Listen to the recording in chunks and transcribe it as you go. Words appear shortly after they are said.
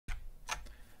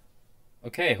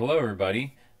Okay, hello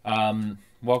everybody.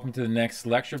 Welcome to the next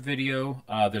lecture video.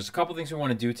 There's a couple things we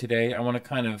want to do today. I want to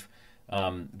kind of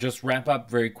just wrap up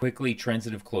very quickly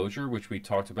transitive closure, which we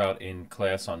talked about in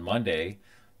class on Monday.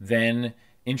 Then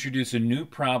introduce a new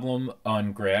problem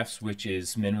on graphs, which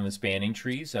is minimum spanning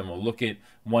trees, and we'll look at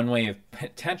one way of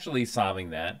potentially solving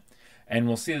that. And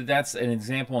we'll see that that's an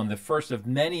example and the first of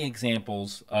many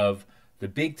examples of the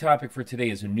big topic for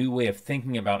today is a new way of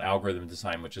thinking about algorithm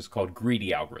design, which is called greedy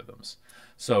algorithms.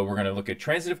 So we're going to look at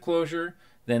transitive closure,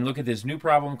 then look at this new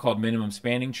problem called minimum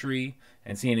spanning tree,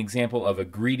 and see an example of a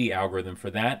greedy algorithm for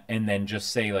that, and then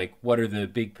just say, like, what are the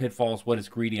big pitfalls, what is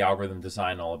greedy algorithm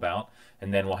design all about,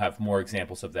 and then we'll have more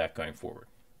examples of that going forward.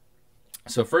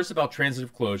 So first about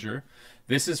transitive closure.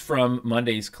 This is from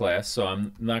Monday's class, so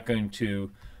I'm not going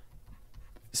to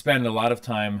spend a lot of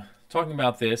time talking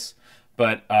about this,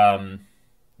 but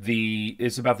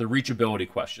it's about the reachability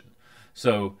question.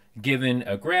 So given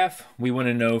a graph, we want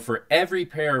to know for every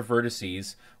pair of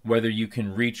vertices whether you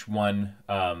can reach one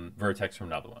vertex from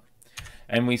another one.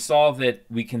 And we saw that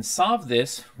we can solve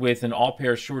this with an all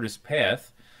pairs shortest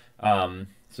path. So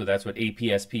that's what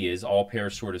APSP is, all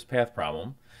pairs shortest path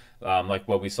problem, like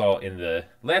what we saw in the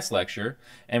last lecture.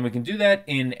 And we can do that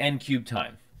in n cubed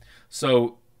time.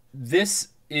 So this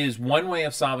is one way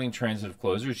of solving transitive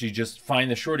closures. You just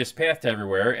find the shortest path to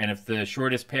everywhere, and if the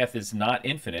shortest path is not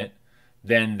infinite,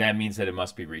 then that means that it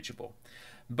must be reachable.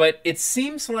 But it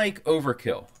seems like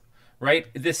overkill, right?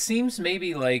 This seems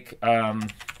maybe like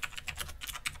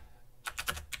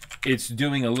it's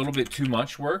doing a little bit tit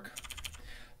much work,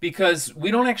 because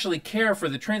we don't actually care for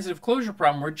the transitive closure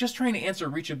problem. We're just trying to answer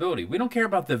reachability. We don't care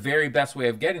about the very best way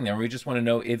of getting there. We just want to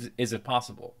know, is it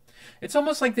possible? It's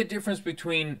almost like the difference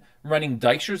between running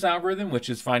Dijkstra's algorithm,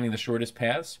 which is finding the shortest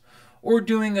paths, or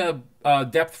doing a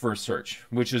depth first search,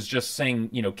 which is just saying,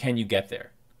 can you get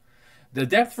there? The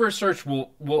depth first search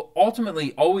will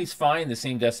ultimately always find the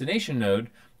same destination node.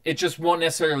 It just won't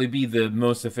necessarily be the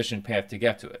most efficient path to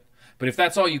get to it. But if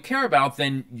that's all you care about,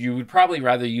 then you would probably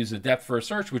rather use a depth first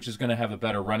search, which is going to have a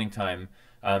better running time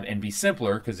and be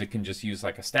simpler because it can just use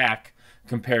like a stack,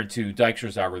 compared to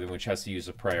Dijkstra's algorithm, which has to use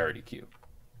a priority queue.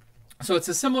 So it's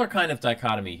a similar kind of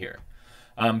dichotomy here.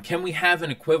 Can we have an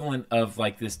equivalent of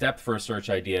like this depth first search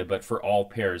idea, but for all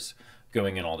pairs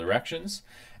going in all directions?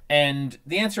 And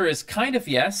the answer is kind of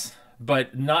yes,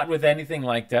 but not with anything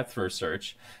like depth first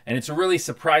search. And it's a really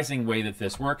surprising way that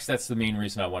this works. That's the main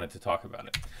reason I wanted to talk about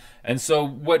it. And so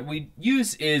what we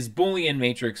use is Boolean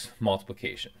matrix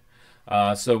multiplication.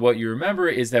 So what you remember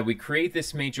is that we create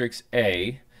this matrix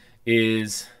A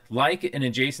is like an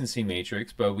adjacency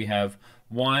matrix, but we have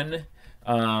one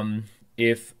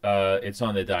if it's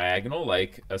on the diagonal,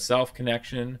 like a self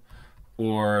connection,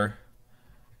 or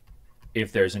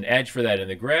if there's an edge for that in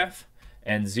the graph,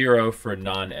 and 0 for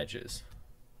non-edges.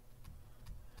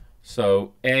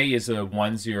 So A is a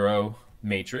 1, 0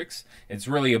 matrix. It's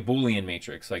really a Boolean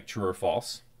matrix, like true or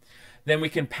false. Then we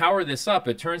can power this up.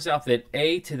 It turns out that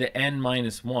A to the n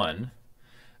minus 1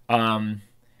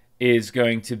 is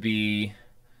going to be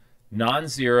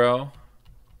non-zero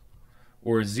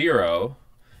or 0,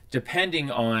 depending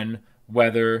on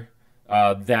whether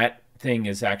that thing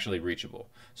is actually reachable.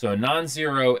 So a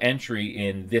non-zero entry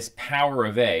in this power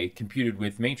of A, computed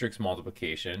with matrix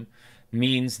multiplication,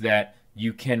 means that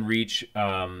you can reach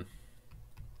one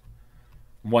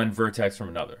vertex from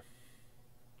another.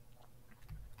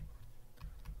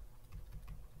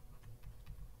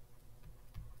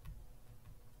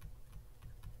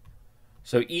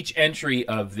 So each entry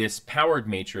of this powered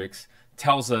matrix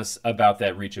tells us about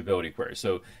that reachability query.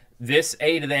 So this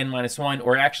A to the n minus 1,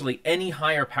 or actually any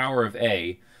higher power of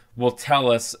A, will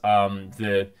tell us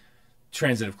the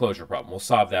transitive closure problem. We'll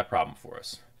solve that problem for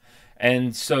us.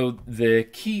 And so the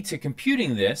key to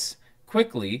computing this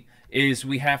quickly is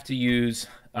we have to use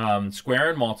square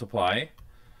and multiply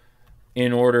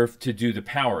in order to do the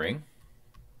powering.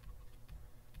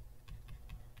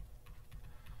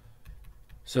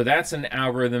 So that's an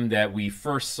algorithm that we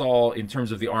first saw in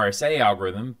terms of the RSA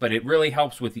algorithm, but it really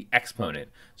helps with the exponent.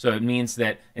 So it means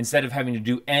that instead of having to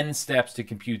do n steps to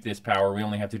compute this power, we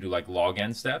only have to do like log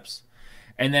n steps.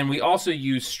 And then we also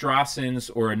use Strasson's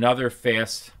or another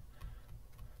fast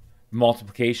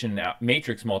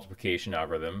matrix multiplication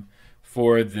algorithm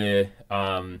for the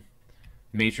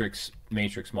matrix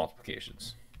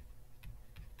multiplications.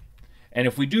 And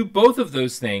if we do both of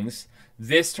those things,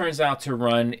 this turns out to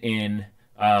run in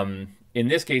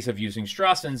this case of using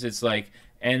Strasson's, it's like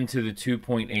n to the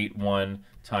 2.81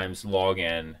 times log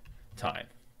n time.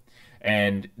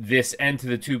 And this n to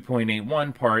the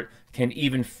 2.81 part can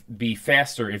even be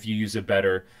faster if you use a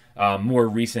better more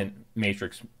recent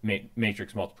matrix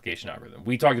multiplication algorithm.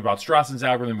 We talked about Strasson's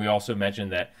algorithm. We also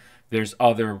mentioned that there's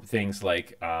other things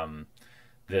like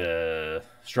the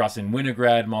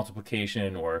Strawson-Winograd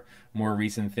multiplication, or more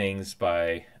recent things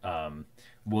by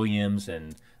Williams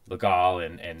and Legal,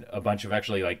 and a bunch of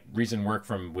actually like recent work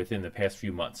from within the past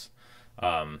few months.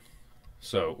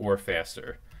 Or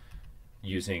faster,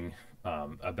 using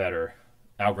a better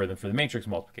algorithm for the matrix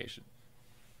multiplication.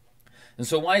 And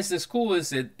so why is this cool?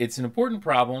 It's an important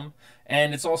problem,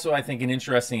 and it's also, I think, an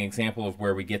interesting example of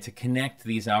where we get to connect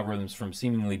these algorithms from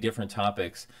seemingly different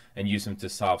topics and use them to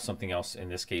solve something else, in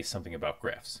this case, something about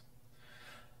graphs.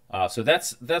 So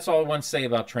that's all I want to say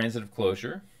about transitive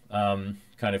closure, kind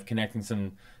of connecting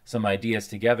some ideas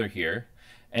together here.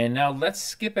 And now let's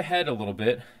skip ahead a little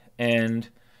bit and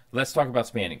let's talk about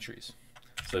spanning trees.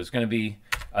 So it's going to be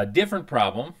a different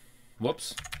problem.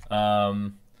 Whoops.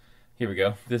 Here we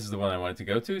go. This is the one I wanted to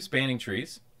go to, spanning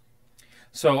trees.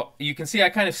 So you can see I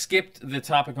kind of skipped the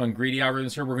topic on greedy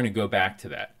algorithms here. We're going to go back to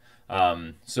that.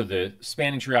 So the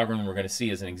spanning tree algorithm we're going to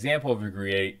see is an example of a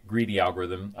greedy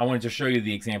algorithm. I wanted to show you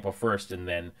the example first and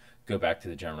then go back to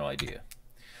the general idea.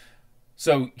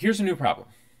 So here's a new problem.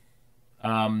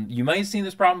 You might have seen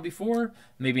this problem before,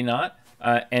 maybe not.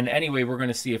 And anyway, we're going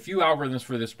to see a few algorithms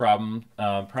for this problem,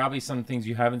 probably some things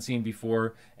you haven't seen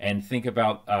before, and think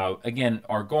about, again,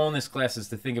 our goal in this class is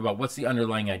to think about what's the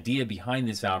underlying idea behind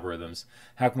these algorithms,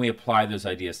 how can we apply those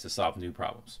ideas to solve new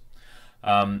problems.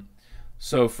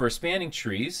 So for spanning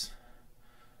trees,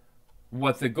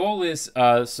 what the goal is,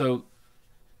 so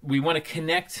we want to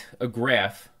connect a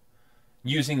graph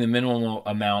using the minimal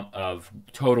amount of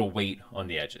total weight on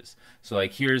the edges. So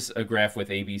like here's a graph with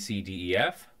A, B, C, D, E,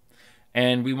 F.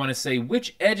 And we want to say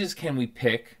which edges can we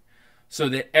pick so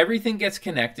that everything gets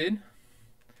connected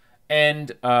and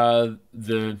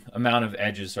the amount of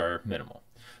edges are minimal.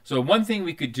 So one thing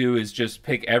we could do is just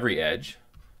pick every edge,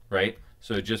 right?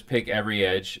 So just pick every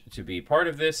edge to be part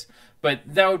of this, but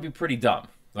that would be pretty dumb.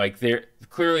 Like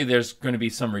clearly there's going to be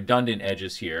some redundant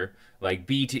edges here, like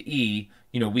B to E,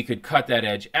 we could cut that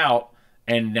edge out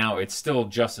and now it's still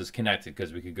just as connected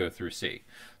because we could go through C.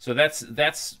 So that's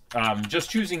just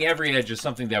choosing every edge is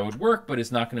something that would work, but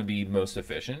it's not going to be most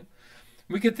efficient.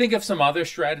 We could think of some other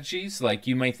strategies, like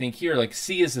you might think here, like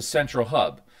C is a central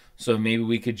hub. So maybe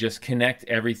we could just connect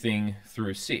everything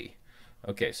through C.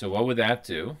 Okay, so what would that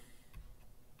do?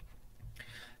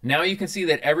 Now you can see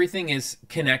that everything is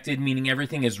connected, meaning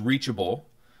everything is reachable,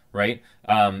 right?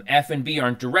 F and B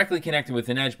aren't directly connected with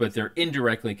an edge, but they're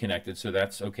indirectly connected, so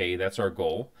that's okay, that's our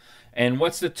goal. And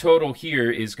what's the total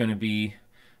here is going to be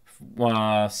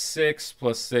 6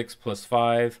 plus 6 plus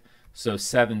 5, so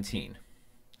 17.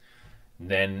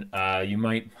 Then you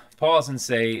might pause and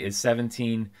say, is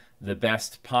 17 the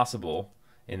best possible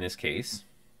in this case?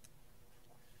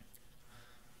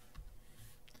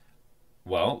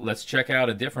 Well, let's check out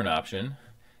a different option.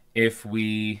 If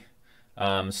we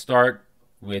start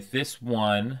with this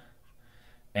one,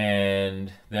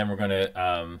 and then we're going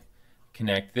to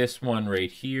connect this one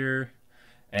right here,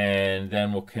 and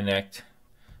then we'll connect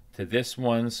to this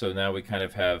one. So now we kind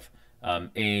of have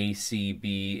A, C,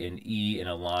 B, and E in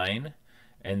a line,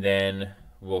 and then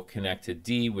we'll connect to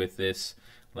D with this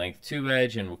length 2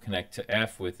 edge, and we'll connect to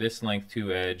F with this length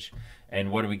 2 edge.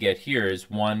 And what do we get here is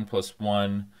 1 plus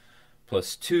 1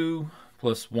 plus 2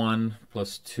 plus 1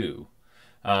 plus 2,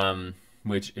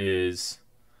 which is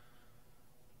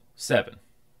 7.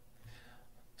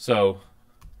 So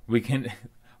we can,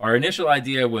 our initial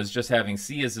idea was just having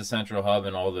C as the central hub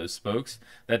and all those spokes.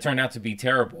 That turned out to be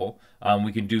terrible.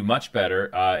 We can do much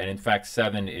better, and in fact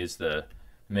 7 is the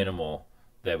minimal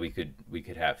that we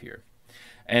could have here.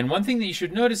 And one thing that you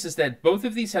should notice is that both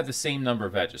of these have the same number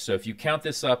of edges. So if you count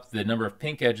this up, the number of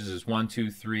pink edges is 1, 2,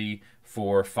 3,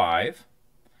 4, 5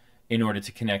 in order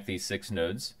to connect these 6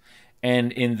 nodes.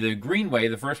 And in the green way,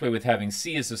 the first way with having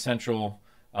C as the central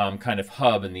kind of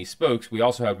hub in these spokes, we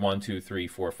also have 1, 2, 3,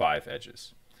 4, 5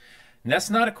 edges. And that's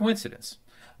not a coincidence.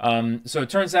 So it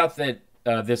turns out that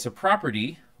there's a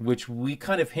property which we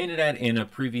kind of hinted at in a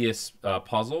previous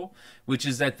puzzle, which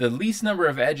is that the least number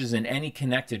of edges in any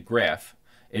connected graph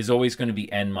is always going to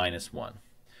be n minus 1.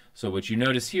 So what you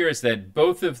notice here is that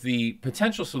both of the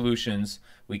potential solutions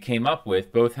we came up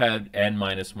with both had n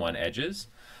minus 1 edges.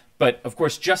 But of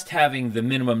course, just having the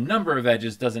minimum number of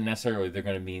edges doesn't necessarily they're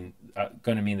going to mean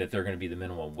that they're going to be the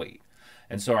minimum weight.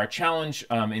 And so our challenge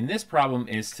in this problem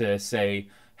is to say,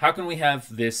 how can we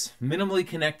have this minimally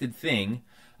connected thing,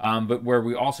 but where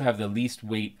we also have the least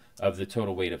weight of the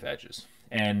total weight of edges?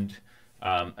 And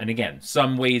And again,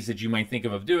 some ways that you might think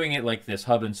of doing it, like this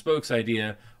hub and spokes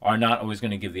idea, are not always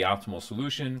going to give the optimal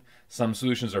solution. Some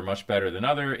solutions are much better than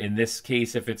other. In this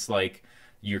case, if it's like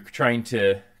you're trying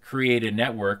to create a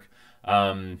network,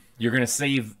 you're going to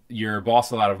save your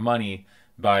boss a lot of money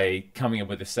by coming up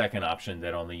with a second option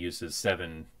that only uses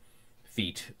 7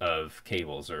 feet of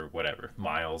cables or whatever,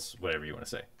 miles, whatever you want to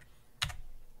say.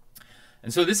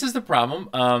 And so this is the problem.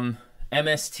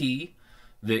 MST,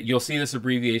 you'll see this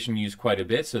abbreviation used quite a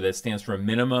bit. So that stands for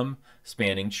minimum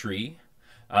spanning tree.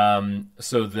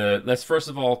 Let's first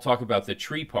of all talk about the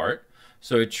tree part.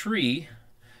 So a tree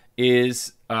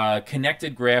is a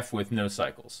connected graph with no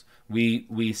cycles.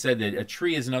 We said that a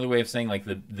tree is another way of saying like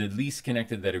the least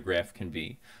connected that a graph can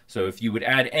be. So if you would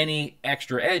add any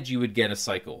extra edge, you would get a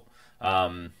cycle.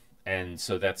 And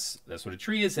so that's what a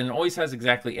tree is, and it always has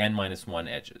exactly n-1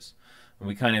 edges. And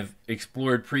we kind of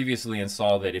explored previously and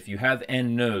saw that if you have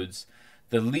n nodes,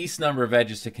 the least number of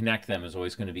edges to connect them is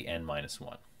always going to be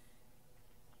n-1.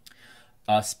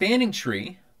 A spanning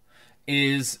tree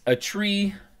is a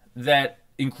tree that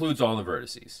includes all the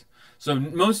vertices. So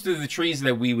most of the trees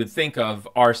that we would think of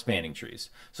are spanning trees.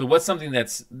 So what's something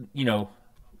that's,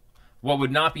 what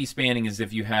would not be spanning is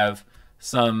if you have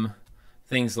some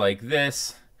things like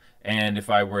this, and if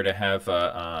I were to have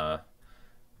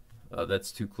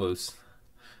that's too close.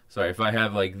 Sorry, if I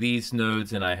have like these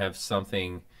nodes and I have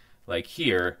something like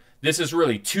here, this is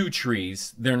really 2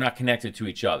 trees. They're not connected to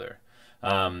each other.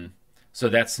 So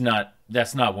that's not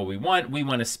what we want. We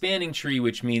want a spanning tree,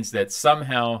 which means that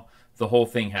somehow the whole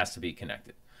thing has to be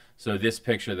connected. So this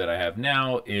picture that I have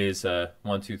now is a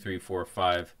 1, 2, 3, 4,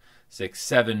 5, 6,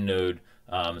 7 node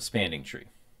spanning tree.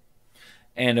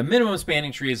 And a minimum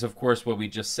spanning tree is, of course, what we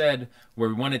just said, where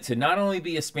we want it to not only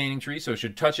be a spanning tree, so it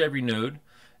should touch every node,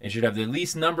 it should have the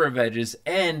least number of edges,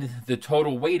 and the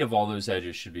total weight of all those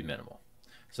edges should be minimal.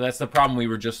 So that's the problem we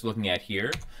were just looking at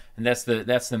here, and that's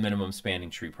the minimum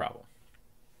spanning tree problem.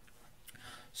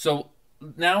 So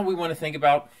now we want to think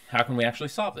about how can we actually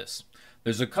solve this.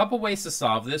 There's a couple ways to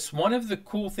solve this. One of the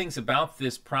cool things about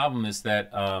this problem is that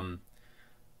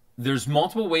there's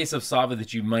multiple ways of solving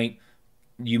that you might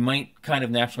kind of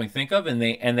naturally think of, and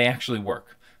they actually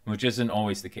work, which isn't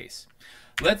always the case.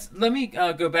 Let me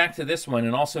go back to this one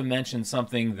and also mention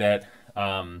something that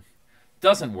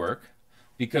doesn't work,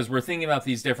 because we're thinking about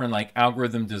these different like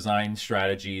algorithm design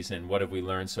strategies and what have we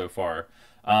learned so far.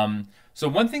 So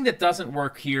one thing that doesn't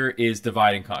work here is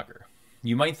divide and conquer.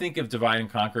 You might think of divide and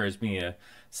conquer as being a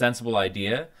sensible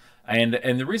idea, and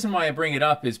the reason why I bring it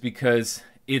up is because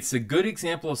it's a good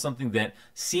example of something that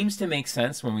seems to make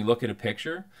sense when we look at a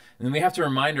picture. And then we have to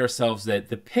remind ourselves that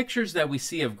the pictures that we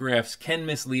see of graphs can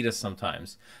mislead us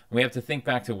sometimes. And we have to think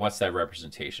back to what's that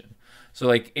representation. So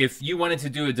like if you wanted to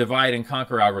do a divide and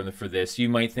conquer algorithm for this, you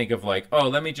might think of like, oh,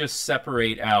 let me just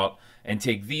separate out and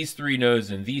take these 3 nodes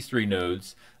and these 3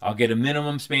 nodes. I'll get a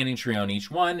minimum spanning tree on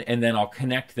each one, and then I'll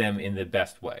connect them in the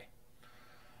best way.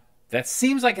 That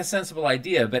seems like a sensible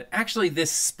idea, but actually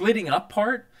this splitting up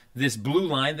part, this blue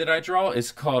line that I draw,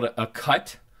 is called a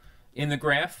cut in the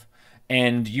graph,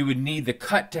 and you would need the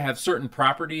cut to have certain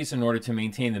properties in order to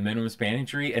maintain the minimum spanning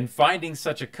tree, and finding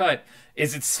such a cut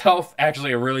is itself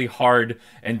actually a really hard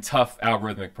and tough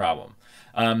algorithmic problem.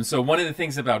 So one of the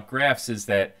things about graphs is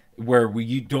that where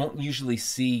you don't usually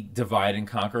see divide and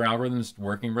conquer algorithms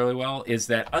working really well is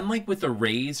that unlike with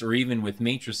arrays or even with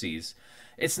matrices,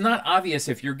 it's not obvious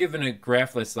if you're given a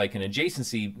graph that's like an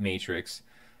adjacency matrix.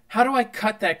 How do I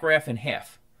cut that graph in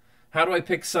half? How do I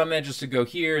pick some edges to go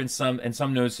here and some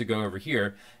nodes to go over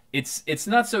here? It's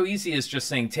not so easy as just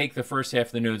saying take the first half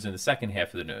of the nodes and the second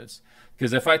half of the nodes.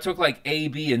 Because if I took like A,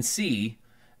 B, and C,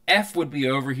 F would be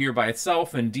over here by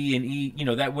itself, and D and E,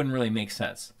 that wouldn't really make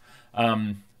sense.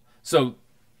 So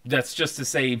that's just to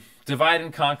say divide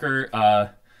and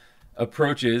conquer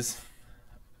approaches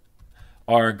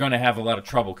are going to have a lot of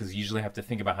trouble because you usually have to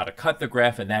think about how to cut the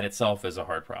graph, and that itself is a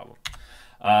hard problem.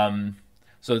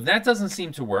 So that doesn't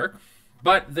seem to work,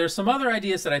 but there's some other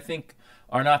ideas that I think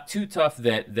are not too tough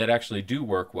that actually do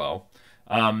work well.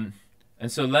 And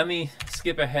so let me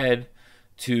skip ahead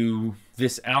to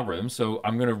this algorithm. So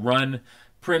I'm going to run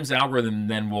Prim's algorithm, and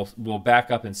then we'll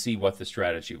back up and see what the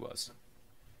strategy was.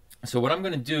 So what I'm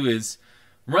going to do is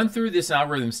run through this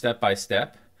algorithm step by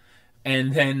step,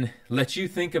 and then let you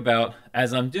think about,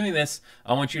 as I'm doing this,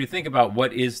 I want you to think about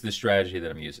what is the strategy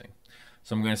that I'm using.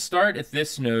 So I'm going to start at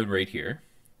this node right here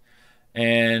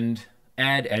and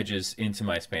add edges into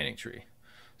my spanning tree.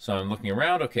 So I'm looking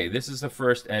around. Okay, this is the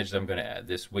first edge that I'm going to add,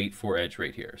 this weight 4 edge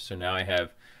right here. So now I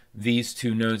have these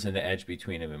 2 nodes and the edge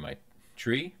between them in my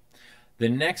tree. The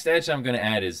next edge I'm going to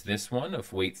add is this one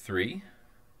of weight 3.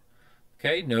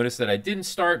 Okay, notice that I didn't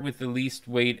start with the least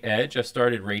weight edge. I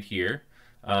started right here.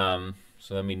 So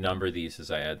let me number these as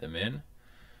I add them in.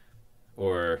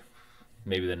 Or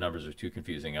maybe the numbers are too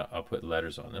confusing. I'll put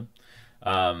letters on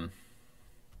them.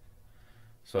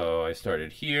 So I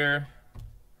started here,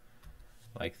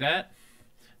 like that.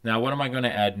 Now what am I going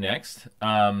to add next?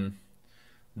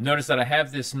 Notice that I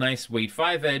have this nice weight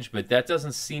 5 edge, but that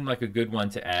doesn't seem like a good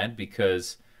one to add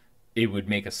because it would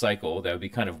make a cycle. That would be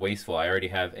kind of wasteful. I already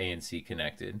have A and C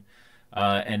connected.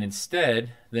 And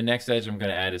instead, the next edge I'm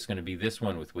going to add is going to be this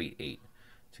one with weight 8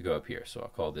 to go up here. So I'll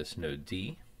call this node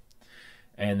D.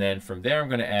 And then from there, I'm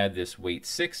going to add this weight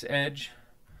 6 edge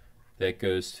that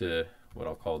goes to what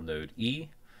I'll call node E.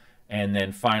 And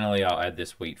then finally, I'll add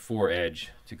this weight 4 edge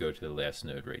to go to the last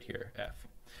node right here, F.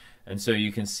 And so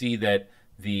you can see that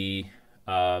the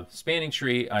spanning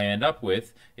tree I end up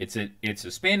with, it's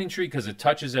a spanning tree because it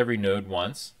touches every node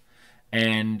once.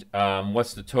 And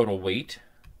what's the total weight?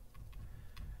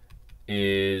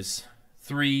 Is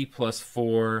 3 plus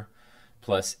 4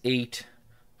 plus 8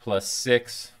 plus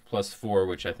 6 plus 4,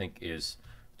 which I think is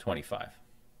 25.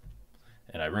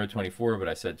 And I wrote 24, but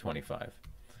I said 25.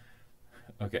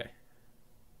 Okay.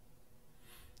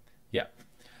 Yeah.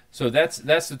 So that's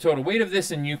the total weight of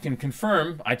this, and you can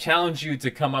confirm. I challenge you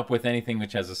to come up with anything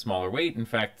which has a smaller weight. In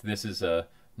fact, this is a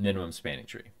minimum spanning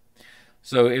tree.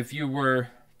 So if you were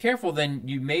careful, then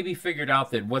you maybe figured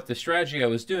out that what the strategy I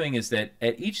was doing is that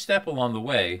at each step along the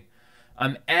way,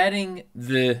 I'm adding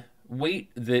the weight,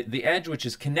 the edge which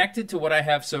is connected to what I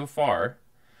have so far.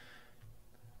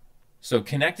 So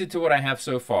connected to what I have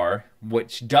so far,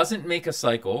 which doesn't make a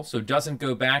cycle, so doesn't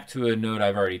go back to a node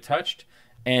I've already touched,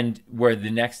 and where the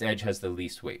next edge has the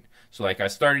least weight. So like I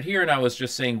started here and I was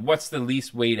just saying what's the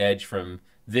least weight edge from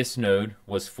this node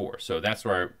was 4. So that's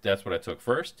what I took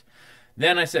first.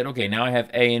 Then I said, okay, now I have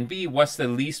A and B. What's the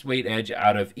least weight edge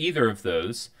out of either of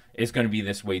those? Is going to be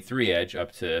this weight 3 edge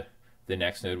up to the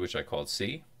next node, which I called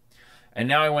C. And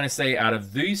now I want to say out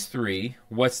of these 3,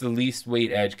 what's the least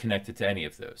weight edge connected to any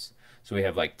of those? So we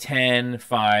have like 10,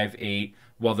 5, 8.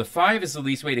 Well, the 5 is the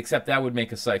least weight, except that would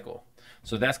make a cycle.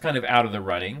 So that's kind of out of the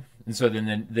running. And so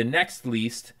then the next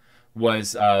least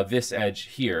was this edge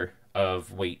here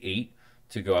of weight 8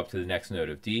 to go up to the next node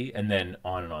of D, and then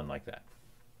on like that.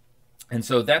 And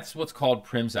so that's what's called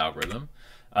Prim's algorithm.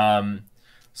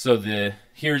 So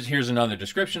here's another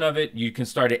description of it. You can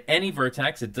start at any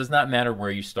vertex. It does not matter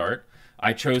where you start.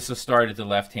 I chose to start at the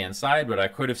left-hand side, but I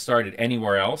could have started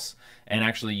anywhere else, and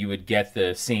actually you would get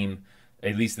the same,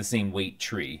 at least the same weight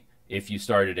tree if you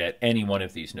started at any one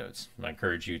of these nodes. I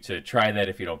encourage you to try that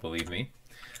if you don't believe me.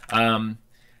 And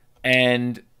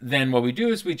then what we do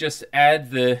is we just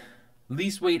add the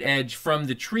least weight edge from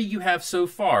the tree you have so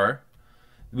far,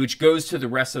 which goes to the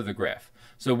rest of the graph.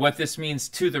 So what this means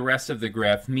to the rest of the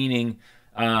graph, meaning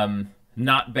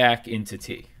not back into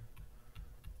T.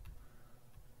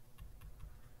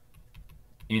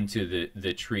 Into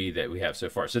the tree that we have so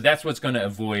far. So that's what's going to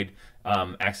avoid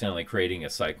accidentally creating a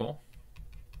cycle.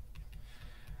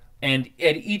 And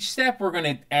at each step, we're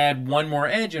going to add one more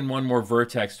edge and one more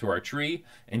vertex to our tree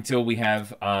until we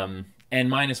have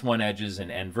n-1 edges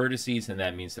and n vertices, and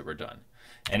that means that we're done.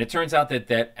 And it turns out that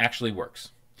that actually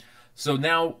works. So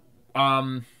now,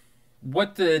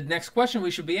 what the next question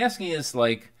we should be asking is,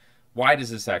 like, why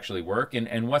does this actually work,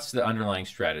 and what's the underlying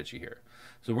strategy here?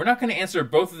 So we're not going to answer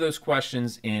both of those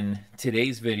questions in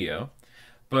today's video,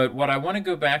 but what I want to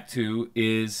go back to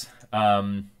is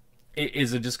a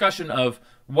discussion of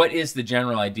what is the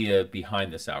general idea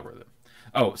behind this algorithm.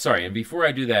 Oh, sorry, and before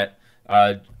I do that,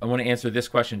 I want to answer this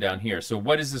question down here. So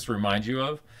what does this remind you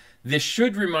of? This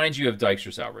should remind you of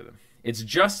Dijkstra's algorithm. It's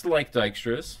just like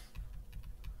Dijkstra's,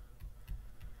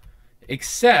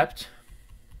 except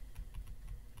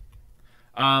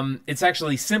it's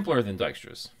actually simpler than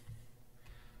Dijkstra's.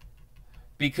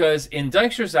 Because in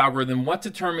Dijkstra's algorithm, what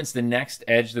determines the next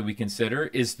edge that we consider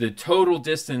is the total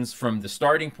distance from the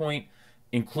starting point,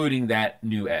 including that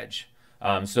new edge.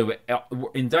 So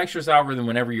in Dijkstra's algorithm,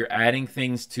 whenever you're adding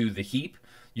things to the heap,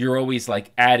 you're always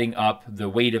like adding up the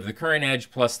weight of the current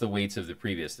edge plus the weights of the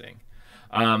previous thing.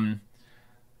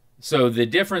 So the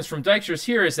difference from Dijkstra's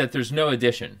here is that there's no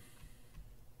addition.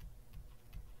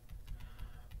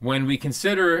 When we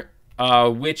consider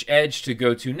which edge to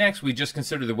go to next, we just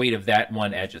consider the weight of that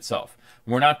one edge itself.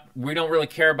 We don't really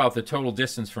care about the total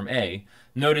distance from A.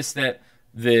 Notice that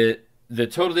the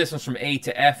total distance from A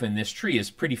to F in this tree is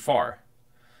pretty far.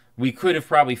 We could have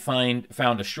probably found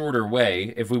a shorter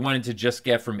way. If we wanted to just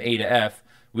get from A to F,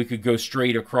 we could go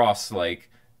straight across like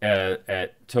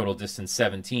at total distance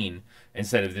 17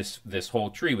 instead of this whole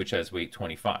tree, which has weight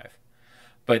 25.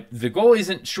 But the goal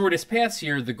isn't shortest paths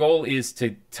here. The goal is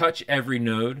to touch every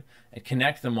node and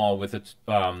connect them all with its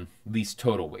least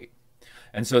total weight.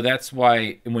 And so that's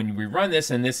why when we run this,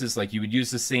 and this is like you would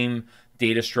use the same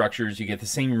data structures, you get the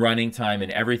same running time, and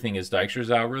everything is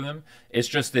Dijkstra's algorithm. It's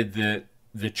just that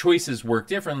the choices work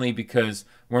differently because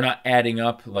we're not adding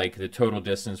up like the total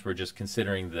distance. We're just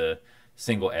considering the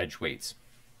single edge weights.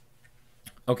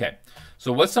 Okay,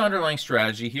 so what's the underlying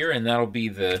strategy here? And that'll be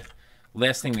the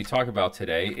last thing we talk about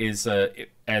today is,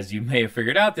 as you may have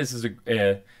figured out, this is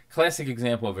a classic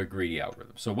example of a greedy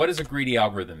algorithm. So what does a greedy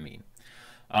algorithm mean?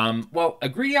 Well, a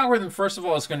greedy algorithm, first of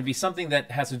all, is going to be something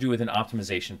that has to do with an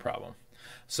optimization problem.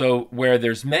 So where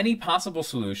there's many possible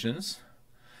solutions,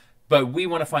 but we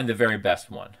want to find the very best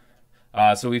one.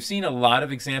 So we've seen a lot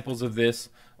of examples of this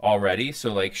already.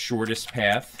 So like shortest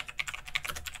path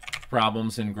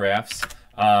problems in graphs,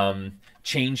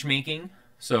 change making.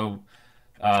 So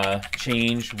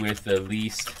change with the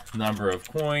least number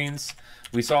of coins.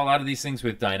 We saw a lot of these things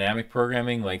with dynamic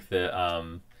programming, like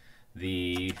the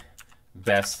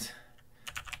best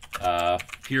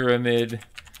pyramid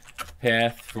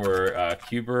path for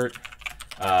Qbert,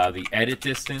 the edit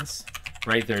distance,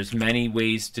 right? There's many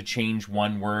ways to change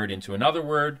one word into another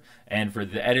word, and for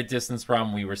the edit distance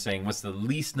problem, we were saying what's the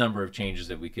least number of changes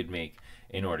that we could make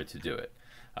in order to do it.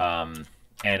 And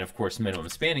of course, minimum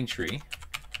spanning tree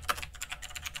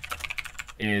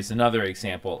is another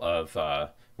example of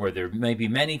where there may be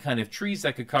many kind of trees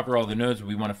that could cover all the nodes, but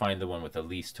we want to find the one with the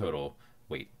least total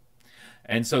weight.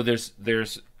 And so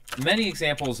there's many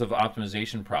examples of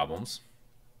optimization problems.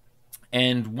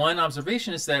 And one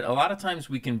observation is that a lot of times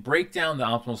we can break down the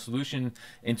optimal solution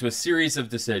into a series of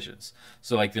decisions.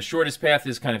 So like the shortest path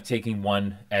is kind of taking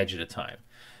one edge at a time.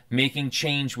 Making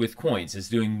change with coins is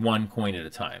doing one coin at a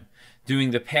time.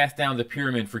 Doing the path down the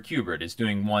pyramid for Qbert is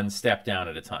doing one step down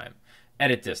at a time.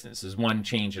 Edit distance is one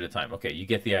change at a time. Okay, you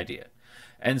get the idea.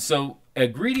 And so a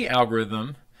greedy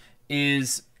algorithm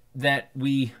is that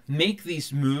we make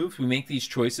these moves, we make these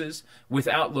choices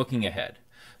without looking ahead.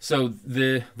 So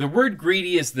the word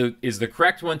greedy is the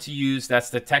correct one to use.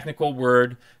 That's the technical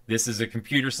word. This is a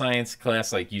computer science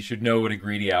class. Like, you should know what a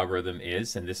greedy algorithm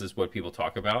is, and this is what people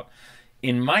talk about.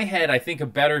 In my head, I think a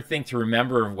better thing to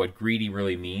remember of what greedy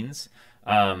really means,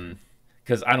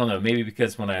 because I don't know, maybe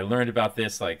because when I learned about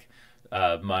this, like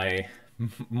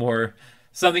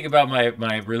something about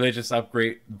my religious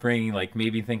upbringing, like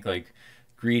made me think like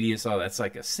greedy is, oh, that's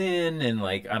like a sin, and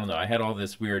like, I don't know, I had all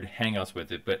this weird hangouts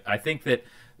with it, but I think that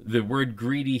the word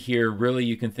greedy here really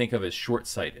you can think of as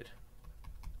short-sighted.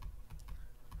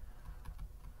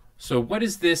 So what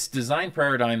is this design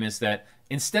paradigm is that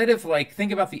instead of like,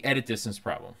 think about the edit distance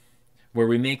problem, where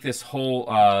we make this whole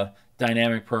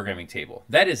dynamic programming table.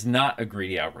 That is not a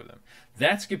greedy algorithm.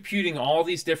 That's computing all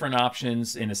these different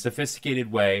options in a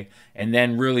sophisticated way and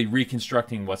then really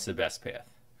reconstructing what's the best path.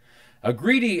 A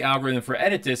greedy algorithm for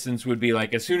edit distance would be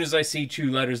like, as soon as I see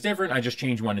two letters different, I just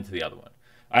change one into the other one.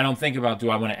 I don't think about,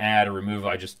 do I want to add or remove,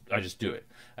 I just do it.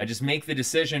 I just make the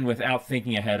decision without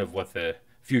thinking ahead of what the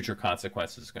future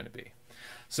consequences is going to be.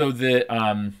 So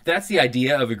that's the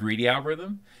idea of a greedy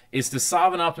algorithm, is to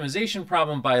solve an optimization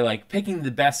problem by like picking the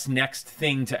best next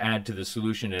thing to add to the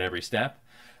solution at every step.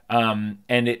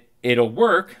 And it'll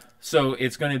work, so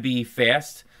it's going to be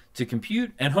fast to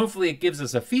compute, and hopefully it gives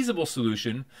us a feasible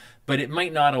solution, but it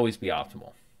might not always be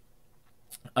optimal.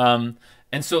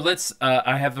 And so let's,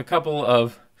 I have a couple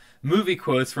of movie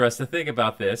quotes for us to think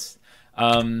about this.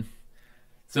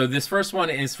 So this first one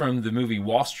is from the movie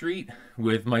Wall Street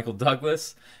with Michael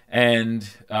Douglas, and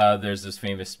there's this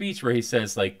famous speech where he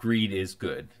says like, greed is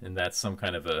good, and that's some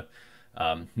kind of a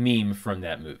meme from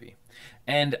that movie.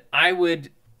 And I would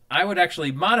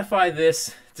actually modify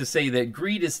this to say that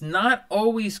greed is not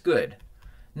always good,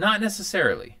 not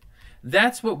necessarily.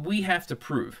 That's what we have to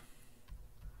prove.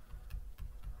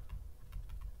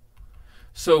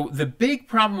 So the big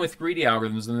problem with greedy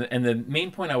algorithms, and the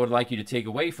main point I would like you to take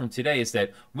away from today, is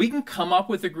that we can come up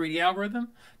with a greedy algorithm,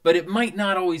 but it might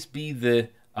not always be the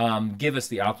give us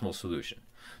the optimal solution.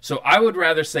 So I would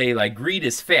rather say like, greed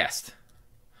is fast.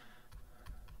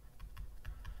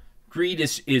 Greed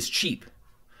is cheap,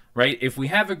 right? If we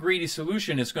have a greedy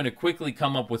solution, it's going to quickly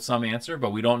come up with some answer,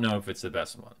 but we don't know if it's the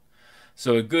best one.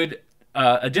 So a good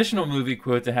additional movie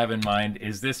quote to have in mind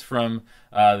is this from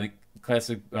the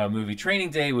classic movie Training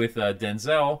Day with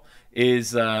Denzel,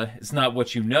 is it's not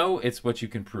what you know, it's what you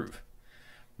can prove,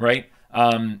 right?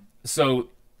 So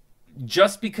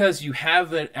just because you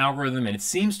have an algorithm and it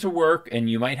seems to work, and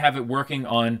you might have it working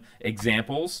on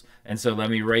examples, and so let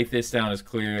me write this down as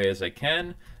clearly as I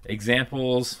can.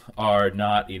 Examples are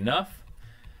not enough.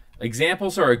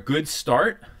 Examples are a good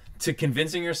start to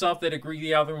convincing yourself that a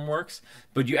greedy algorithm works,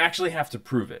 but you actually have to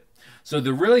prove it. So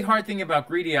the really hard thing about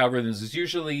greedy algorithms is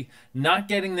usually not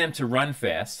getting them to run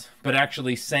fast, but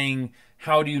actually saying,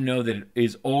 how do you know that it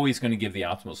is always going to give the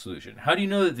optimal solution? How do you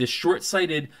know that this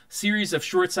short-sighted series of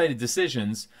short-sighted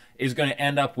decisions is going to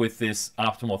end up with this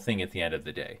optimal thing at the end of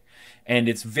the day? And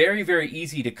it's very, very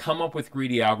easy to come up with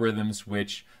greedy algorithms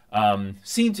which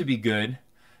seem to be good,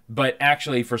 but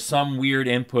actually for some weird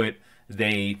input,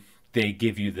 they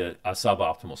give you a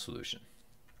suboptimal solution.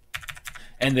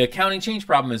 And the counting change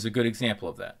problem is a good example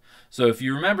of that. So if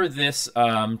you remember this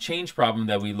change problem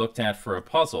that we looked at for a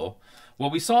puzzle,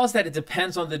 what we saw is that it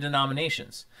depends on the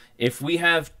denominations. If we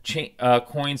have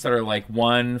coins that are like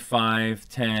 1, 5,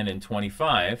 10, and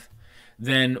 25,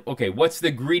 then, okay, what's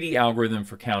the greedy algorithm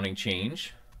for counting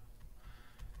change?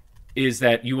 Is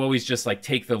that you always just like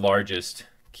take the largest,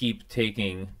 keep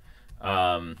taking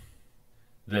the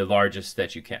largest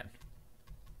that you can.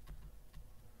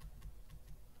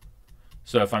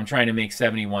 So if I'm trying to make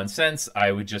 71 cents,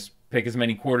 I would just pick as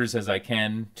many quarters as I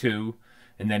can, 2,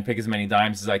 and then pick as many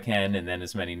dimes as I can, and then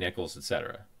as many nickels,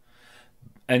 etc.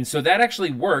 And so that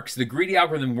actually works. The greedy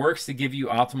algorithm works to give you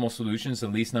optimal solutions, the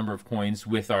least number of coins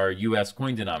with our US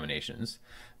coin denominations.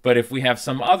 But if we have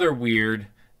some other weird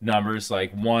numbers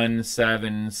like 1,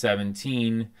 7,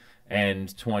 17,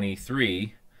 and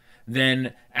 23,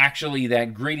 then actually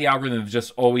that greedy algorithm of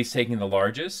just always taking the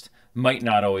largest might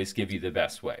not always give you the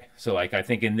best way. So like I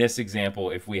think in this example,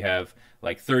 if we have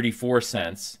like 34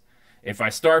 cents, if I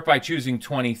start by choosing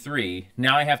 23,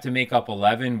 now I have to make up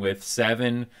 11 with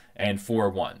 7 and 4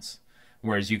 ones.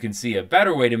 Whereas you can see a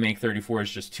better way to make 34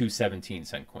 is just 2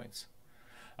 17-cent coins.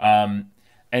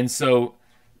 And so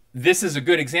this is a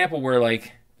good example where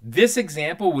like this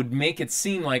example would make it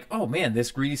seem like, oh man, this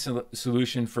greedy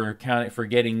solution for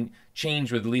getting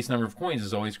change with the least number of coins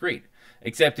is always great.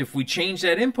 Except if we change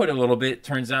that input a little bit,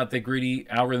 turns out the greedy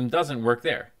algorithm doesn't work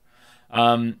there.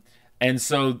 And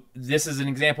so this is an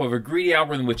example of a greedy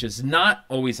algorithm which is not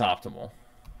always optimal.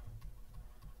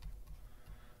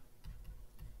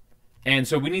 And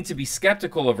so we need to be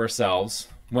skeptical of ourselves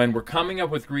when we're coming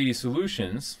up with greedy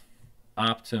solutions,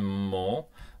 optimal.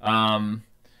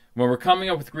 When we're coming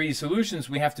up with greedy solutions,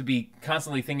 we have to be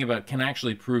constantly thinking about, can I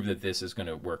actually prove that this is going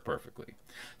to work perfectly?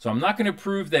 So I'm not going to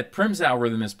prove that Prim's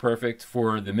algorithm is perfect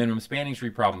for the minimum spanning tree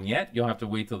problem yet. You'll have to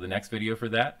wait till the next video for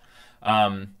that.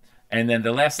 And then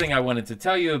the last thing I wanted to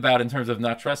tell you about in terms of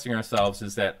not trusting ourselves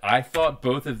is that I thought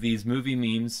both of these movie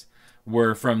memes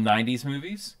were from 90s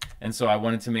movies. And so I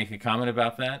wanted to make a comment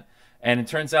about that. And it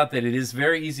turns out that it is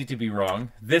very easy to be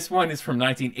wrong. This one is from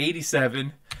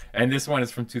 1987, and this one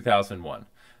is from 2001.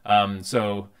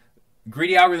 So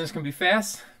greedy algorithms can be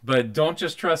fast, but don't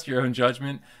just trust your own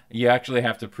judgment. You actually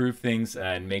have to prove things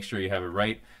and make sure you have it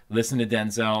right. Listen to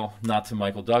Denzel, not to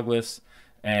Michael Douglas.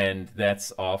 And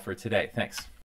that's all for today. Thanks.